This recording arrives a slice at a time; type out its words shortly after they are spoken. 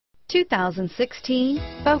2016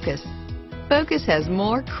 Focus. Focus has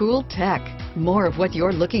more cool tech, more of what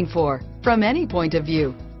you're looking for. From any point of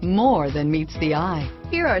view, more than meets the eye.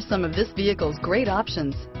 Here are some of this vehicle's great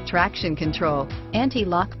options: traction control,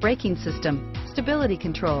 anti-lock braking system, stability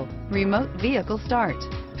control, remote vehicle start,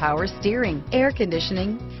 power steering, air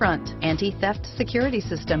conditioning, front, anti-theft security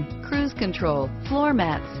system, cruise control, floor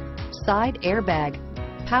mats, side airbag,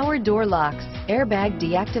 power door locks, airbag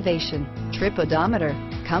deactivation, trip odometer,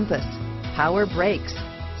 compass, power brakes,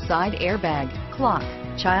 side airbag, clock,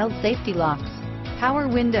 child safety locks, power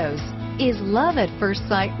windows. Is love at first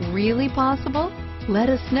sight really possible? Let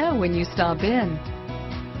us know when you stop in.